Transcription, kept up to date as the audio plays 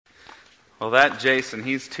Well, that Jason,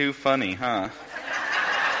 he's too funny, huh?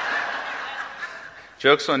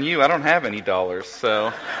 Joke's on you, I don't have any dollars,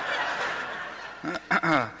 so...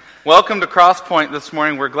 Welcome to Crosspoint this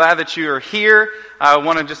morning. We're glad that you are here. I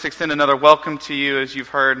want to just extend another welcome to you, as you've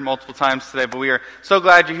heard multiple times today, but we are so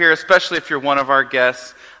glad you're here, especially if you're one of our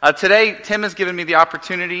guests. Today, Tim has given me the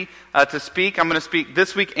opportunity to speak. I'm going to speak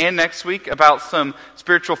this week and next week about some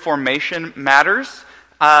spiritual formation matters.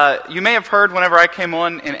 You may have heard whenever I came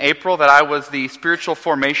on in April that I was the spiritual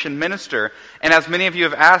formation minister. And as many of you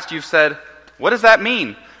have asked, you've said, what does that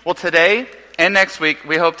mean? Well, today and next week,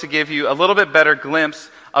 we hope to give you a little bit better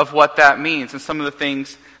glimpse of what that means and some of the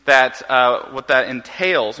things that what that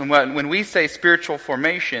entails. And when we say spiritual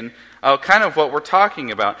formation, kind of what we're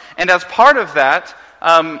talking about. And as part of that,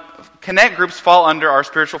 Connect groups fall under our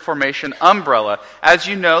spiritual formation umbrella. As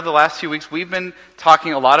you know, the last few weeks we've been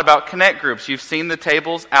talking a lot about Connect groups. You've seen the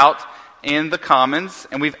tables out in the Commons,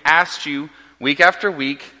 and we've asked you week after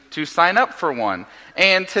week to sign up for one.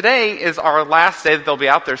 And today is our last day that they'll be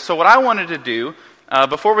out there. So what I wanted to do,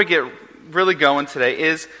 before we get really going today,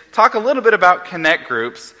 is talk a little bit about Connect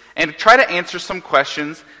groups and try to answer some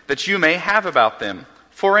questions that you may have about them.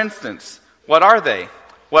 For instance, what are they?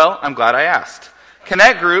 Well, I'm glad I asked.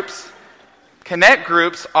 Connect groups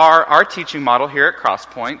are our teaching model here at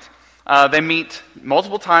Crosspoint. They meet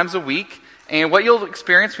multiple times a week, and what you'll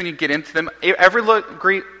experience when you get into them,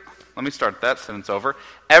 let me start that sentence over.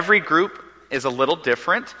 Every group is a little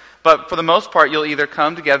different, but for the most part, you'll either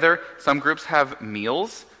come together. Some groups have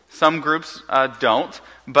meals, some groups don't,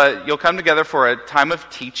 but you'll come together for a time of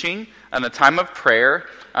teaching and a time of prayer.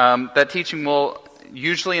 That teaching will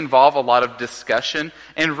usually involve a lot of discussion,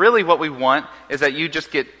 and really what we want is that you just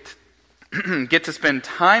get to spend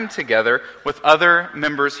time together with other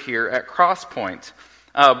members here at Crosspoint.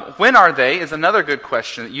 When are they is another good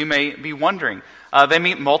question that you may be wondering. They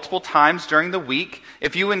meet multiple times during the week.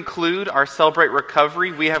 If you include our Celebrate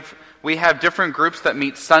Recovery, we have different groups that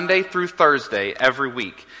meet Sunday through Thursday every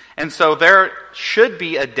week. And so there should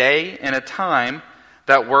be a day and a time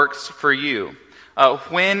that works for you.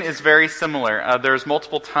 When is very similar. There's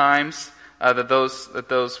multiple times that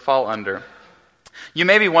those fall under. You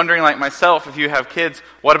may be wondering, like myself, if you have kids,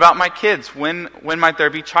 what about my kids? When might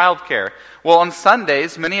there be childcare? Well, on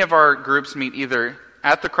Sundays, many of our groups meet either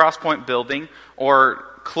at the Crosspoint building or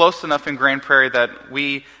close enough in Grand Prairie that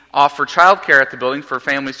we offer childcare at the building for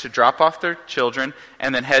families to drop off their children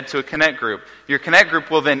and then head to a Connect group. Your Connect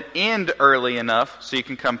group will then end early enough so you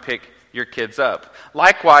can come pick your kids up.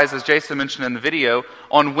 Likewise, as Jason mentioned in the video,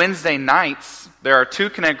 on Wednesday nights, there are 2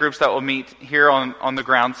 Connect groups that will meet here on the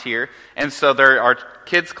grounds here. And so there are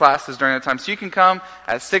kids' classes during that time. So you can come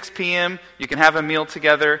at 6 p.m., you can have a meal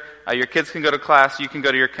together, your kids can go to class, you can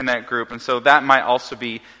go to your Connect group. And so that might also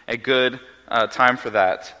be a good time for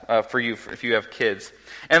that, for you, if you have kids.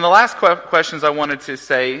 And the last questions I wanted to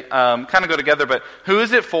say kind of go together, but who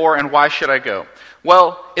is it for and why should I go?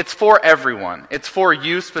 Well, it's for everyone. It's for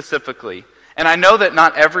you specifically. And I know that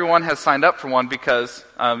not everyone has signed up for one because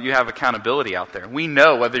you have accountability out there. We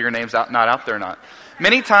know whether your name's not out there or not.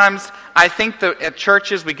 Many times, I think that at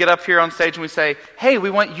churches, we get up here on stage and we say, hey, we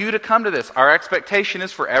want you to come to this. Our expectation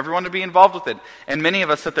is for everyone to be involved with it. And many of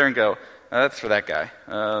us sit there and go, that's for that guy.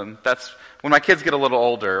 That's when my kids get a little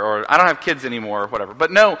older, or I don't have kids anymore, or whatever.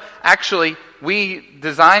 But no, actually, we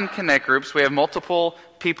design Connect groups. We have multiple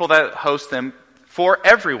people that host them for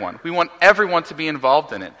everyone. We want everyone to be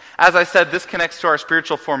involved in it. As I said, this connects to our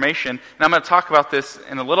spiritual formation, and I'm going to talk about this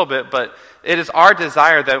in a little bit, but it is our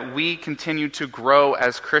desire that we continue to grow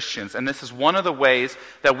as Christians, and this is one of the ways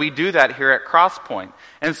that we do that here at Crosspoint.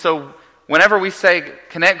 And so whenever we say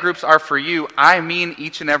Connect groups are for you, I mean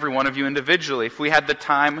each and every one of you individually. If we had the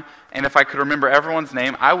time and if I could remember everyone's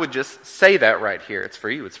name, I would just say that right here. It's for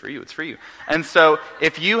you, it's for you, it's for you. And so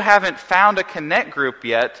if you haven't found a Connect group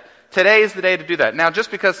yet, today is the day to do that. Now,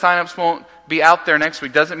 just because signups won't be out there next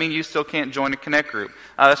week doesn't mean you still can't join a Connect group.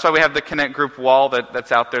 That's why we have the Connect group wall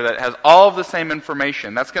that's out there that has all of the same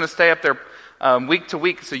information. That's going to stay up there week to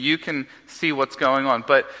week so you can see what's going on.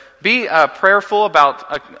 But be prayerful about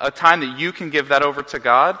a time that you can give that over to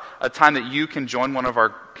God, a time that you can join one of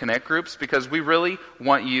our Connect groups, because we really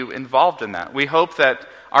want you involved in that. We hope that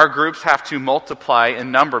our groups have to multiply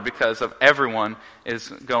in number because of everyone is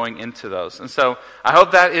going into those. And so I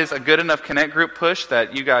hope that is a good enough Connect group push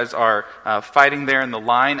that you guys are fighting there in the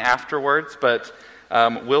line afterwards, but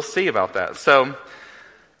we'll see about that. So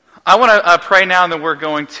I want to pray now, and then we're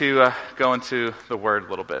going to go into the Word a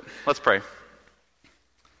little bit. Let's pray.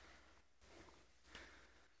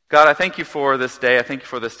 God, I thank you for this day. I thank you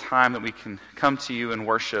for this time that we can come to you and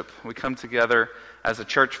worship. We come together as a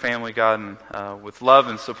church family, God, and with love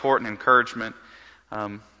and support and encouragement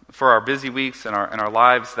for our busy weeks and our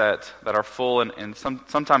lives that are full and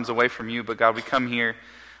sometimes away from you. But God, we come here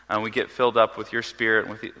and we get filled up with your Spirit,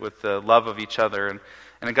 with the love of each other.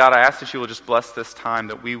 And God, I ask that you will just bless this time,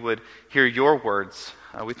 that we would hear your words.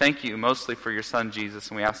 We thank you mostly for your Son, Jesus,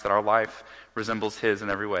 and we ask that our life resembles his in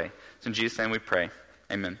every way. It's in Jesus' name we pray.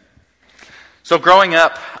 Amen. So growing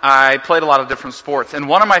up, I played a lot of different sports, and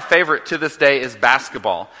one of my favorite to this day is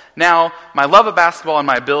basketball. Now, my love of basketball and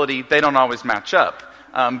my ability, they don't always match up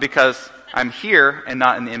because I'm here and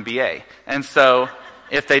not in the NBA. And so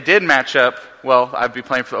if they did match up, well, I'd be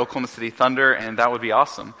playing for the Oklahoma City Thunder, and that would be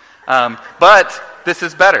awesome. But this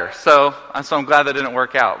is better, so I'm glad that didn't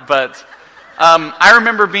work out. But I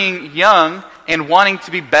remember being young and wanting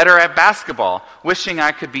to be better at basketball, wishing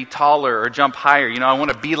I could be taller or jump higher. You know, I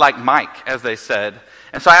want to be like Mike, as they said.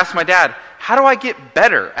 And so I asked my dad, how do I get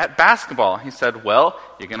better at basketball? He said, well,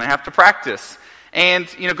 you're going to have to practice. And,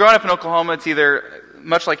 you know, growing up in Oklahoma, it's either,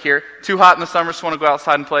 much like here, too hot in the summer, so you want to go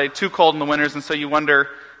outside and play, too cold in the winters, and so you wonder,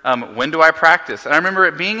 when do I practice? And I remember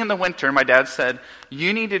it being in the winter, my dad said,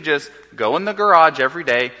 you need to just go in the garage every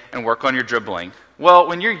day and work on your dribbling. Well,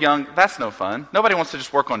 when you're young, that's no fun. Nobody wants to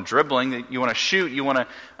just work on dribbling. You want to shoot. You want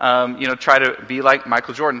to, try to be like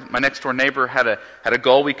Michael Jordan. My next door neighbor had a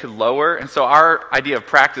goal we could lower, and so our idea of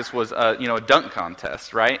practice was, a dunk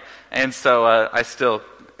contest, right? And so I still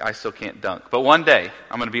can't dunk, but one day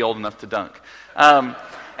I'm going to be old enough to dunk. And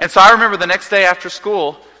so I remember the next day after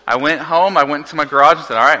school, I went home, I went into my garage and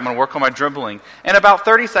said, all right, I'm going to work on my dribbling. And about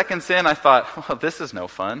 30 seconds in, I thought, well, this is no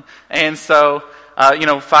fun. And so,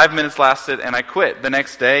 5 minutes lasted and I quit. The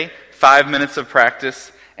next day, 5 minutes of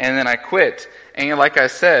practice, and then I quit. And like I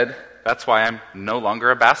said, that's why I'm no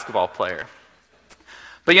longer a basketball player.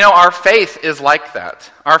 But our faith is like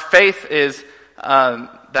that. Our faith is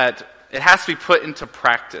that it has to be put into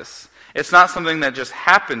practice. It's not something that just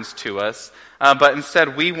happens to us, but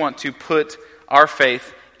instead we want to put our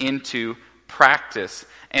faith into practice.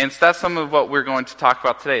 And so that's some of what we're going to talk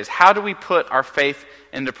about today, is how do we put our faith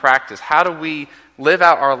into practice? How do we live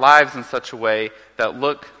out our lives in such a way that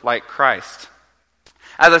look like Christ?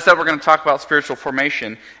 As I said, we're going to talk about spiritual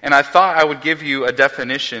formation, and I thought I would give you a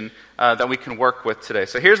definition that we can work with today.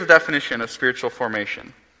 So here's the definition of spiritual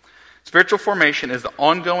formation. Spiritual formation is the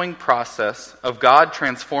ongoing process of God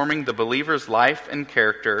transforming the believer's life and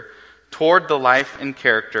character toward the life and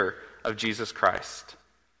character of Jesus Christ.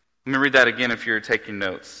 Let me read that again if you're taking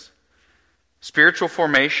notes. Spiritual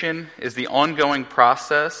formation is the ongoing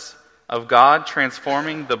process of God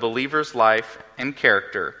transforming the believer's life and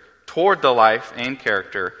character toward the life and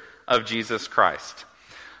character of Jesus Christ.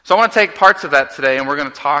 So I want to take parts of that today, and we're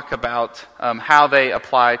going to talk about how they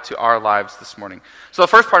apply to our lives this morning. So the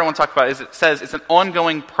first part I want to talk about is it says it's an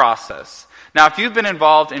ongoing process. Now, if you've been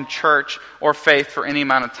involved in church or faith for any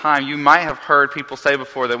amount of time, you might have heard people say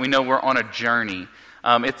before that we know we're on a journey.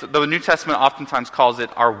 The New Testament oftentimes calls it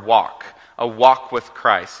our walk, a walk with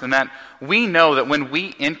Christ. And that we know that when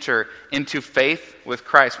we enter into faith with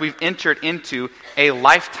Christ, we've entered into a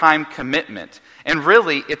lifetime commitment. And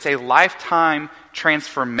really, it's a lifetime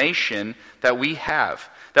transformation that we have.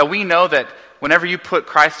 That we know that whenever you put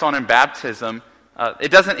Christ on in baptism, it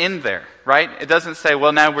doesn't end there, right? It doesn't say,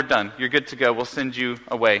 well, now we're done. You're good to go. We'll send you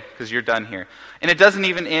away because you're done here. And it doesn't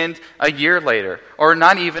even end a year later or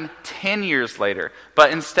not even 10 years later.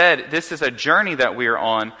 But instead, this is a journey that we are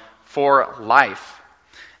on for life.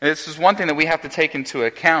 And this is one thing that we have to take into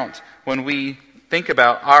account when we think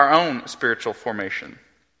about our own spiritual formation.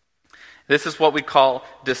 This is what we call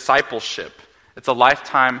discipleship. It's a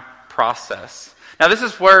lifetime process. Now, this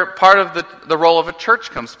is where part of the role of a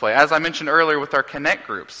church comes to play. As I mentioned earlier with our Connect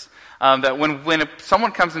groups, that when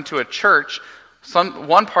someone comes into a church,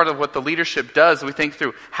 one part of what the leadership does, we think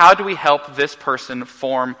through, how do we help this person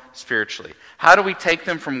form spiritually? How do we take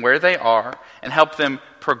them from where they are and help them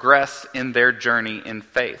progress in their journey in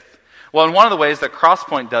faith? Well, and one of the ways that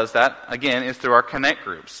Crosspoint does that, again, is through our Connect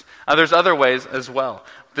groups. There's other ways as well.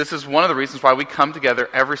 This is one of the reasons why we come together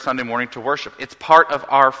every Sunday morning to worship. It's part of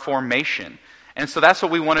our formation. And so that's what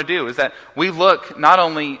we want to do, is that we look not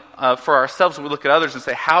only for ourselves, but we look at others and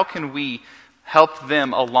say, how can we help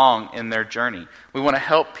them along in their journey? We want to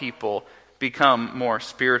help people become more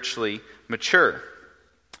spiritually mature.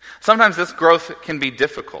 Sometimes this growth can be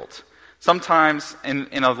difficult. Sometimes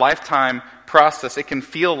in a lifetime process, it can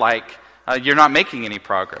feel like you're not making any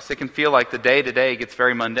progress. It can feel like the day-to-day gets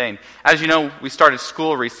very mundane. As you know, we started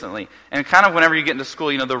school recently, and kind of whenever you get into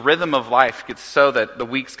school, the rhythm of life gets so that the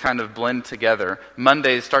weeks kind of blend together.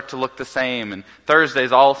 Mondays start to look the same, and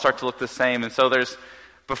Thursdays all start to look the same, and so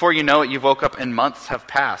Before you know it, you've woke up and months have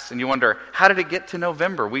passed, and you wonder, how did it get to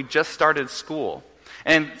November? We just started school.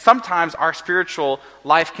 And sometimes our spiritual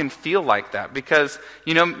life can feel like that, because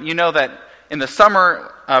you know that in the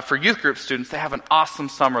summer, for youth group students, they have an awesome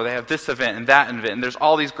summer. They have this event and that event, and there's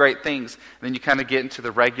all these great things. And then you kind of get into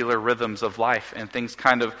the regular rhythms of life, and things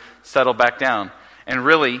kind of settle back down. And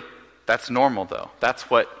really, that's normal, though. That's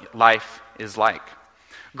what life is like.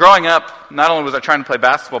 Growing up, not only was I trying to play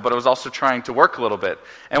basketball, but I was also trying to work a little bit.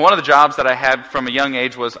 And one of the jobs that I had from a young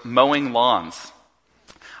age was mowing lawns.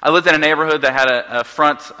 I lived in a neighborhood that had a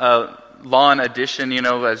front lawn addition,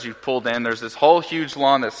 as you pulled in. There's this whole huge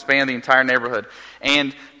lawn that spanned the entire neighborhood.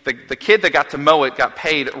 And the kid that got to mow it got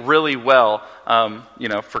paid really well,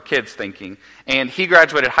 for kids thinking. And he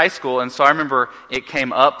graduated high school, and so I remember it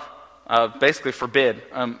came up basically for bid.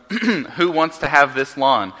 Who wants to have this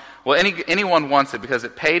lawn? Well, anyone wants it because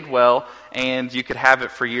it paid well, and you could have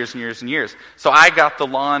it for years and years and years. So I got the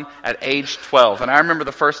lawn at age 12, and I remember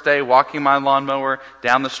the first day walking my lawnmower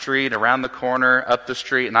down the street, around the corner, up the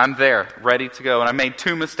street, and I'm there, ready to go. And I made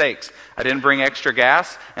 2 mistakes. I didn't bring extra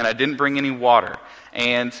gas, and I didn't bring any water.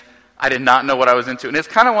 And I did not know what I was into. And it's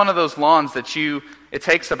kind of one of those lawns that it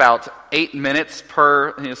takes about 8 minutes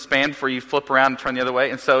per span before you flip around and turn the other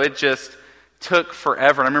way. And so it just took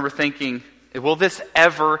forever. And I remember thinking, will this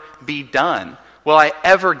ever be done? Will I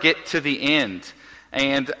ever get to the end?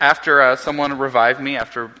 And after someone revived me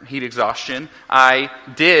after heat exhaustion, I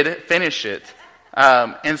did finish it.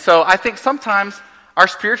 And so I think sometimes our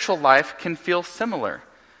spiritual life can feel similar.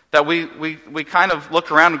 That we kind of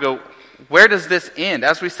look around and go, where does this end?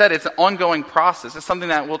 As we said, it's an ongoing process. It's something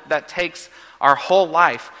that takes our whole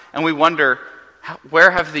life. And we wonder,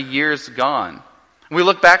 where have the years gone? We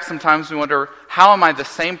look back sometimes and we wonder, how am I the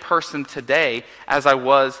same person today as I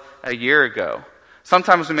was a year ago?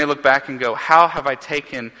 Sometimes we may look back and go, how have I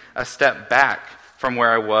taken a step back from where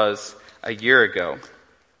I was a year ago?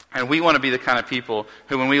 And we want to be the kind of people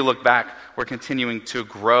who, when we look back, we're continuing to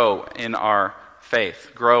grow in our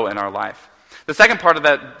faith, grow in our life. The second part of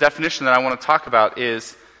that definition that I want to talk about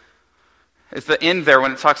is the end there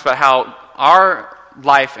when it talks about how our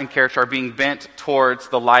life and character are being bent towards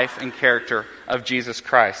the life and character of Jesus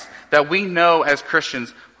Christ. That we know as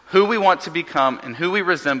Christians who we want to become and who we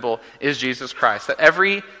resemble is Jesus Christ. That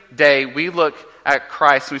every day we look at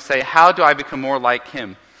Christ and we say, how do I become more like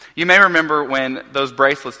Him? You may remember when those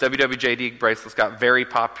bracelets, WWJD bracelets, got very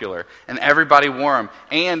popular and everybody wore them.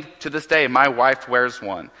 And to this day, my wife wears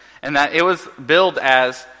one. And that it was billed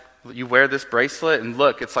as, you wear this bracelet and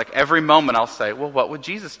look, it's like every moment I'll say, well, what would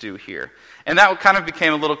Jesus do here? And that kind of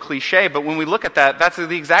became a little cliche, but when we look at that, that's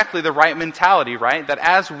exactly the right mentality, right? That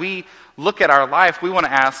as we look at our life, we want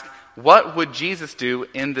to ask, what would Jesus do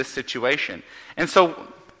in this situation? And so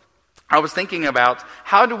I was thinking about,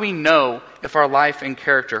 how do we know if our life and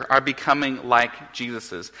character are becoming like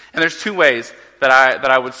Jesus's? And there's 2 ways that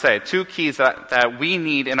I would say, 2 keys that we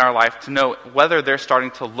need in our life to know whether they're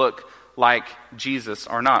starting to look like Jesus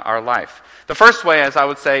or not, our life. The first way is, I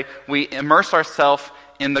would say, we immerse ourselves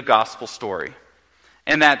in the gospel story.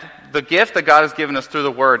 And that the gift that God has given us through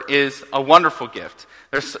the Word is a wonderful gift.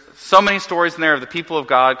 There's so many stories in there of the people of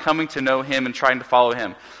God coming to know Him and trying to follow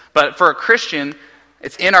Him. But for a Christian,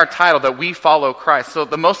 it's in our title that we follow Christ. So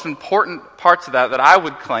the most important parts of that I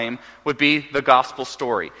would claim would be the gospel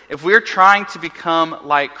story. If we're trying to become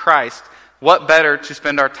like Christ, what better to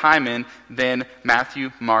spend our time in than Matthew,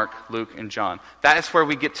 Mark, Luke, and John? That is where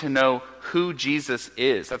we get to know who Jesus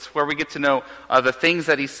is. That's where we get to know the things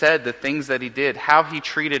that He said, the things that He did, how He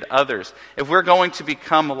treated others. If we're going to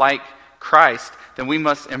become like Christ, then we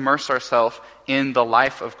must immerse ourselves in the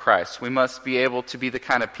life of Christ. We must be able to be the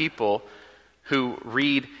kind of people who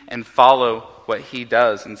read and follow what He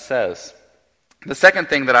does and says. The second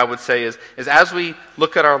thing that I would say is as we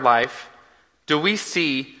look at our life, do we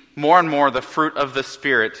see more and more the fruit of the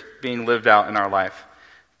Spirit being lived out in our life?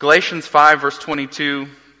 Galatians 5, verse 22,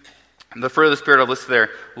 the fruit of the Spirit are listed there: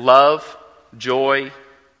 love, joy,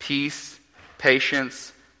 peace,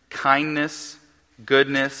 patience, kindness,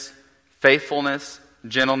 goodness, faithfulness,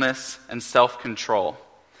 gentleness, and self-control.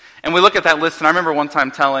 And we look at that list, and I remember one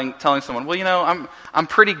time telling someone, well, I'm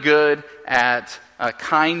pretty good at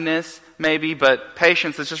kindness, maybe, but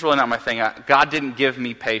patience is just really not my thing. God didn't give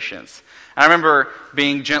me patience. And I remember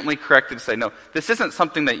being gently corrected to say, no, this isn't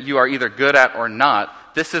something that you are either good at or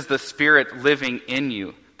not. This is the Spirit living in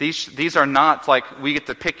you. These are not like we get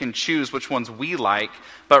to pick and choose which ones we like,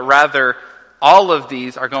 but rather all of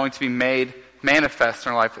these are going to be made manifest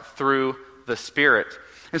in our life through the Spirit.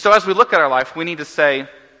 And so as we look at our life, we need to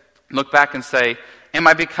look back and say, am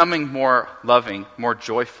I becoming more loving, more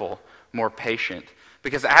joyful, more patient?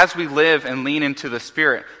 Because as we live and lean into the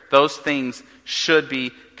Spirit, those things should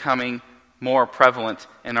be coming more prevalent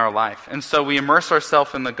in our life. And so we immerse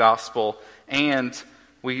ourselves in the gospel, and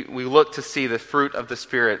we look to see the fruit of the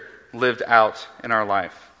Spirit lived out in our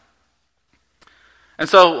life. And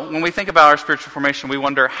so when we think about our spiritual formation, we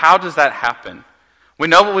wonder, how does that happen? We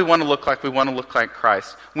know what we want to look like. We want to look like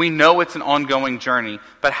Christ. We know it's an ongoing journey,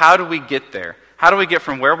 but how do we get there? How do we get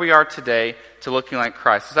from where we are today to looking like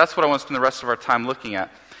Christ? So that's what I want to spend the rest of our time looking at.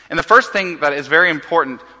 And the first thing that is very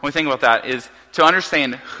important when we think about that is to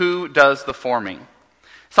understand who does the forming.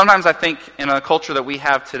 Sometimes I think in a culture that we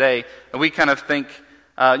have today, we kind of think,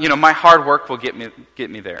 my hard work will get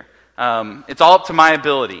me there. It's all up to my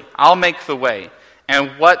ability. I'll make the way.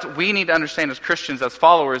 And what we need to understand as Christians, as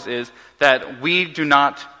followers, is that we do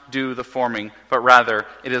not do the forming, but rather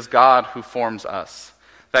it is God who forms us.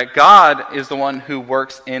 That God is the one who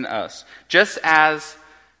works in us. Just as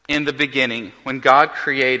in the beginning, when God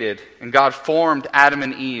created and God formed Adam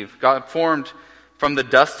and Eve, God formed from the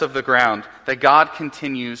dust of the ground, that God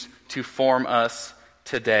continues to form us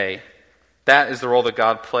today. That is the role that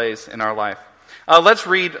God plays in our life. Let's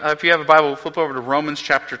read, if you have a Bible, flip over to Romans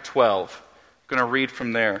chapter 12. I'm going to read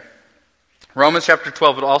from there. Romans chapter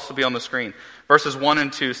 12 will also be on the screen. Verses 1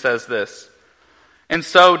 and 2 says this. And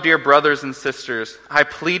so, dear brothers and sisters, I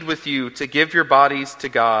plead with you to give your bodies to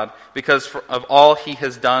God because of all He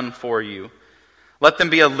has done for you. Let them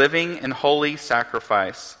be a living and holy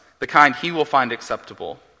sacrifice, the kind He will find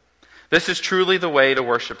acceptable. This is truly the way to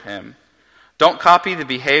worship Him. Don't copy the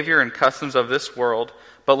behavior and customs of this world,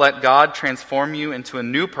 but let God transform you into a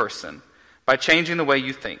new person by changing the way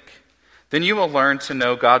you think. Then you will learn to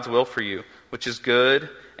know God's will for you, which is good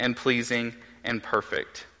and pleasing and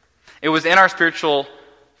perfect. It was in our spiritual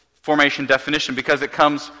formation definition because it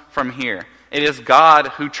comes from here. It is God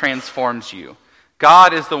who transforms you.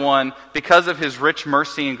 God is the one, because of His rich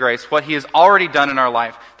mercy and grace, what He has already done in our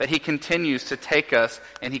life, that He continues to take us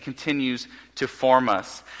and He continues to form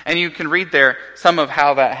us. And you can read there some of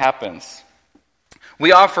how that happens.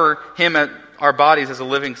 We offer Him our bodies as a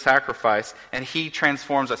living sacrifice, and He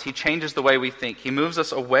transforms us. He changes the way we think. He moves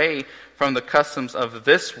us away from the customs of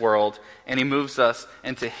this world, and He moves us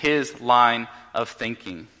into His line of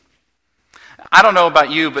thinking. I don't know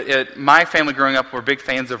about you, but my family growing up were big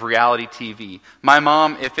fans of reality TV. My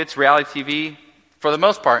mom, if it's reality TV, for the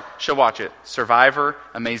most part, she'll watch it. Survivor,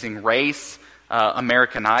 Amazing Race,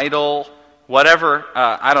 American Idol, whatever,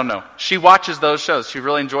 I don't know. She watches those shows. She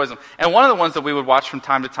really enjoys them. And one of the ones that we would watch from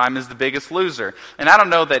time to time is The Biggest Loser. And I don't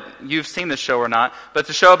know that you've seen this show or not, but it's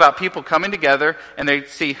a show about people coming together and they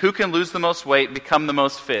see who can lose the most weight and become the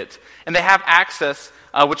most fit. And they have access,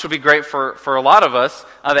 which will be great for a lot of us.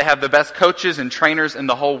 They have the best coaches and trainers in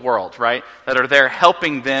the whole world, right, that are there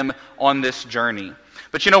helping them on this journey.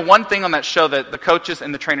 But one thing on that show that the coaches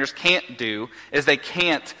and the trainers can't do is they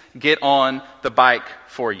can't get on the bike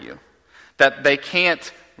for you. That they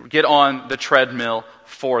can't get on the treadmill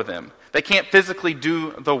for them. They can't physically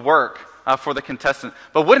do the work for the contestant.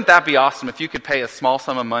 But wouldn't that be awesome if you could pay a small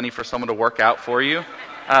sum of money for someone to work out for you?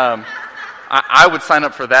 I would sign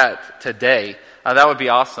up for that today. That would be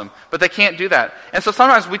awesome. But they can't do that. And so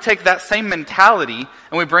sometimes we take that same mentality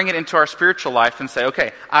and we bring it into our spiritual life and say,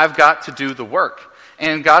 okay, I've got to do the work.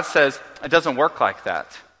 And God says, it doesn't work like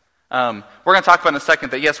that. We're going to talk about in a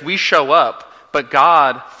second that yes, we show up, but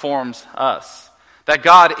God forms us. That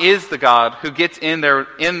God is the God who gets in there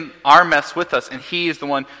in our mess with us, and He is the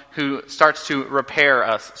one who starts to repair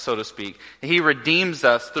us, so to speak. He redeems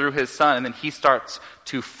us through His Son, and then He starts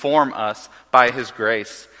to form us by His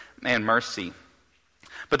grace and mercy.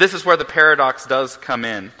 But this is where the paradox does come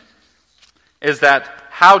in, is that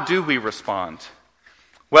how do we respond?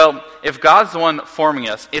 Well, if God's the one forming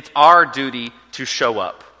us, it's our duty to show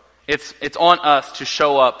up. It's on us to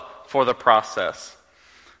show up for the process.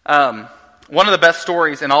 One of the best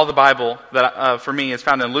stories in all the Bible that for me is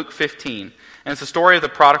found in Luke 15. And it's the story of the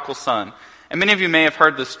prodigal son. And many of you may have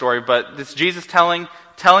heard this story, but it's Jesus telling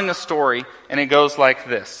a story, and it goes like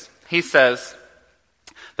this. He says,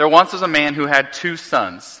 there once was a man who had 2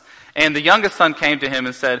 sons. And the youngest son came to him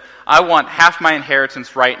and said, I want half my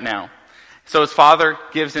inheritance right now. So his father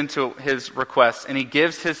gives into his request, and he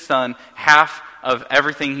gives his son half of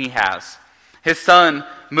everything he has. His son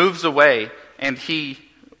moves away, and he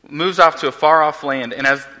moves off to a far-off land. And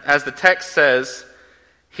as the text says,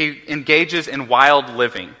 he engages in wild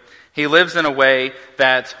living. He lives in a way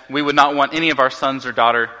that we would not want any of our sons or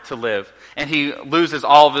daughter to live. And he loses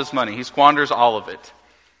all of his money. He squanders all of it.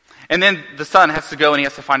 And then the son has to go and he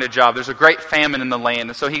has to find a job. There's a great famine in the land.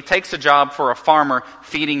 And so he takes a job for a farmer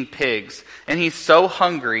feeding pigs. And he's so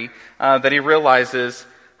hungry that he realizes,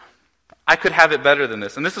 I could have it better than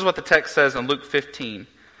this. And this is what the text says in Luke 15.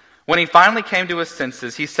 When he finally came to his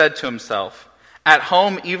senses, he said to himself, "At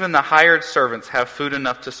home, even the hired servants have food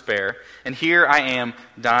enough to spare, and here I am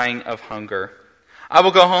dying of hunger. I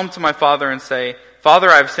will go home to my father and say, 'Father,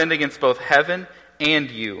 I have sinned against both heaven and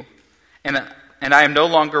you, and I am no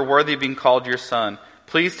longer worthy of being called your son.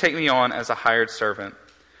 Please take me on as a hired servant.'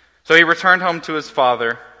 So he returned home to his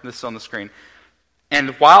father." This is on the screen.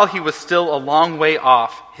 "And while he was still a long way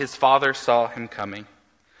off, his father saw him coming.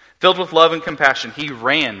 Filled with love and compassion, he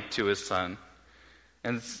ran to his son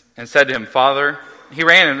and said to him, 'Father,' he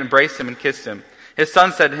ran and embraced him and kissed him. His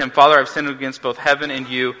son said to him, 'Father, I have sinned against both heaven and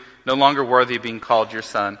you, no longer worthy of being called your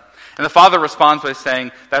son.' And the father responds by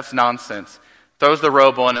saying, 'That's nonsense.' Throws the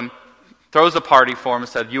robe on him, throws a party for him, and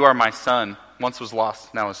said, 'You are my son. Once was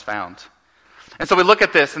lost, now is found.'" And so we look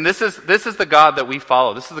at this, and this is the God that we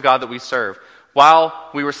follow. This is the God that we serve.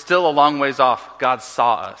 While we were still a long ways off, God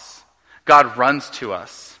saw us. God runs to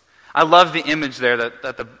us. I love the image there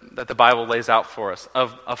that the Bible lays out for us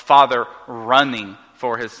of a father running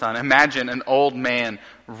for his son. Imagine an old man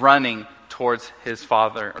running towards his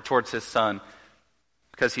father, or towards his son,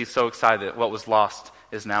 because he's so excited that what was lost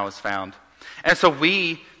is now found. And so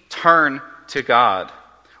we turn to God.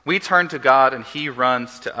 We turn to God and he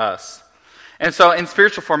runs to us. And so in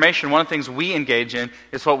spiritual formation, one of the things we engage in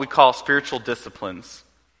is what we call spiritual disciplines.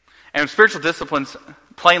 And spiritual disciplines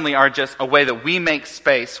plainly are just a way that we make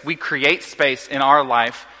space, we create space in our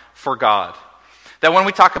life for God. That when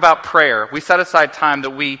we talk about prayer, we set aside time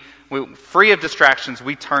that we free of distractions,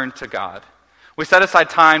 we turn to God. We set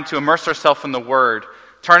aside time to immerse ourselves in the Word,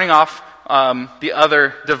 turning off the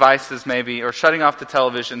other devices maybe, or shutting off the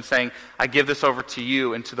television, saying, "I give this over to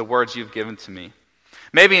you and to the words you've given to me."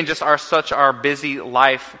 Maybe in just our busy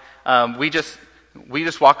life, we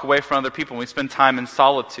just walk away from other people and we spend time in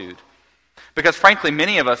solitude. Because frankly,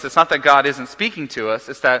 many of us, it's not that God isn't speaking to us,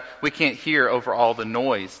 it's that we can't hear over all the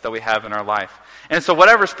noise that we have in our life. And so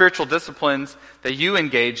whatever spiritual disciplines that you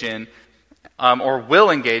engage in, or will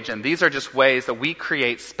engage in, these are just ways that we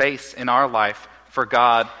create space in our life for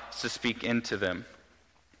God to speak into them.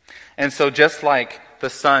 And so just like the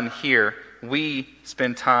son here, we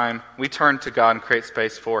spend time, we turn to God and create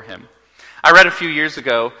space for him. I read a few years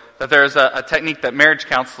ago that there's a technique that marriage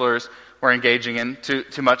counselors were engaging in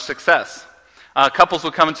to much success. Couples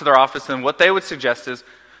would come into their office, and what they would suggest is,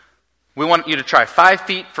 we want you to try 5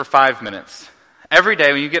 feet for 5 minutes. Every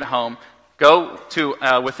day when you get home, go to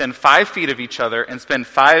within 5 feet of each other and spend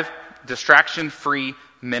 5 distraction-free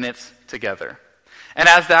minutes together. And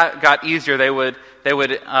as that got easier, they would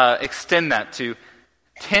extend that to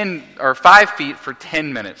 10 or 5 feet for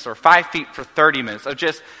 10 minutes, or 5 feet for 30 minutes. Of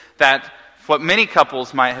just that, what many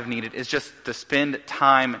couples might have needed is just to spend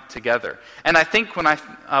time together. And I think when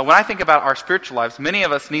I think about our spiritual lives, many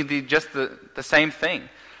of us need the same thing.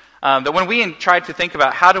 That when we try to think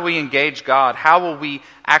about how do we engage God, how will we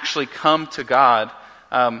actually come to God,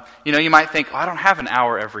 you might think, I don't have an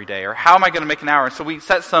hour every day, or how am I going to make an hour? And so we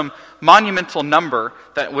set some monumental number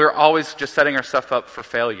that we're always just setting ourselves up for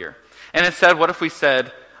failure. And instead, what if we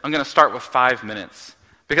said, I'm going to start with 5 minutes?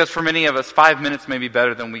 Because for many of us, 5 minutes may be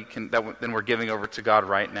better than we're giving over to God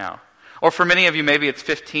right now. Or for many of you, maybe it's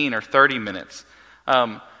 15 or 30 minutes.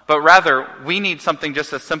 But rather, we need something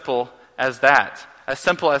just as simple as that. As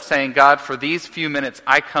simple as saying, God, for these few minutes,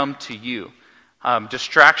 I come to you.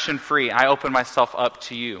 Distraction-free, I open myself up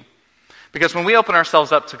to you. Because when we open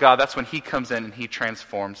ourselves up to God, that's when he comes in and he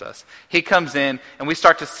transforms us. He comes in and we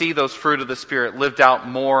start to see those fruit of the Spirit lived out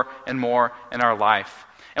more and more in our life.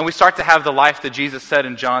 And we start to have the life that Jesus said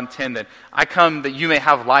in John 10, that I come that you may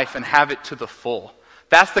have life and have it to the full.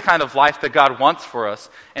 That's the kind of life that God wants for us.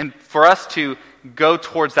 And for us to go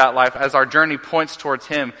towards that life as our journey points towards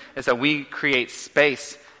him is that we create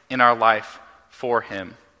space in our life for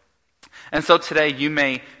him. And so today you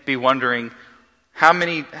may be wondering, how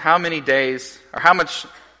many days, or how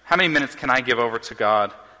many minutes can I give over to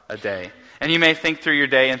God a day? And you may think through your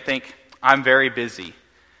day and think, I'm very busy.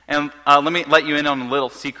 And let me let you in on a little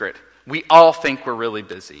secret. We all think we're really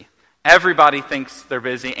busy. Everybody thinks they're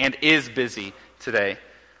busy and is busy today.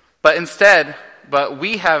 But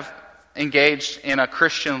we have engaged in a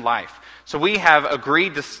Christian life. So we have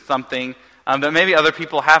agreed to something that maybe other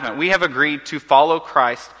people haven't. We have agreed to follow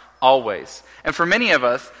Christ always. And for many of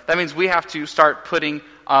us, that means we have to start putting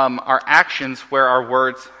our actions where our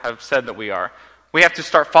words have said that we are. We have to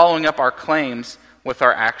start following up our claims with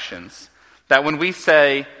our actions. That when we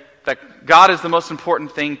say that God is the most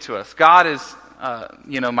important thing to us, God is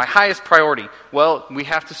my highest priority, well, we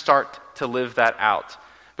have to start to live that out.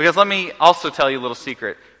 Because let me also tell you a little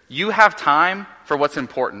secret. You have time for what's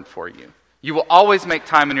important for you. You will always make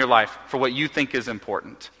time in your life for what you think is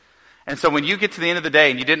important. And so when you get to the end of the day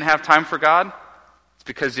and you didn't have time for God, it's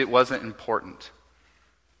because it wasn't important.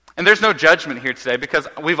 And there's no judgment here today because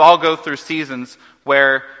we've all go through seasons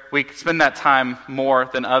where we spend that time more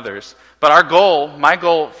than others. But my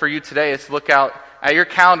goal for you today is to look out at your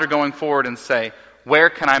calendar going forward and say, where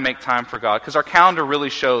can I make time for God? Because our calendar really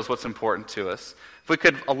shows what's important to us. If we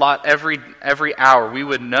could allot every hour, we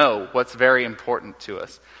would know what's very important to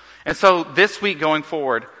us. And so this week going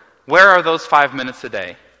forward, where are those 5 minutes a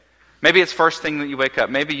day? Maybe it's first thing that you wake up.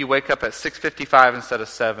 Maybe you wake up at 6:55 instead of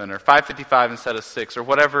 7, or 5:55 instead of 6, or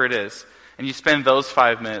whatever it is, and you spend those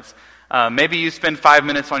 5 minutes. Maybe you spend 5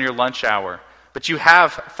 minutes on your lunch hour, but you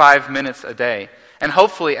have 5 minutes a day. And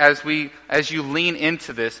hopefully, as you lean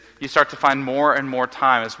into this, you start to find more and more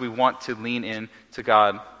time as we want to lean in to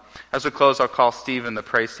God. As we close, I'll call Steve and the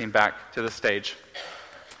praise team back to the stage.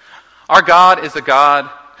 Our God is a God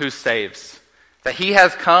who saves. That He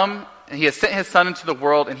has come and He has sent His Son into the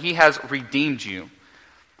world and He has redeemed you.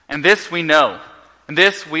 And this we know. And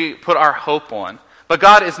this we put our hope on. But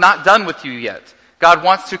God is not done with you yet. God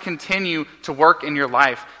wants to continue to work in your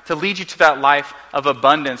life, to lead you to that life of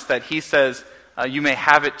abundance that He says you may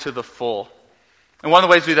have it to the full. And one of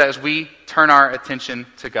the ways we do that is we turn our attention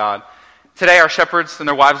to God. Today our shepherds and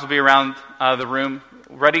their wives will be around the room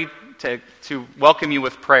ready to welcome you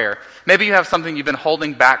with prayer. Maybe you have something you've been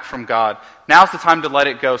holding back from God. Now's the time to let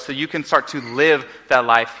it go so you can start to live that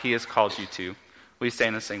life He has called you to. Will you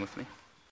stand and sing with me?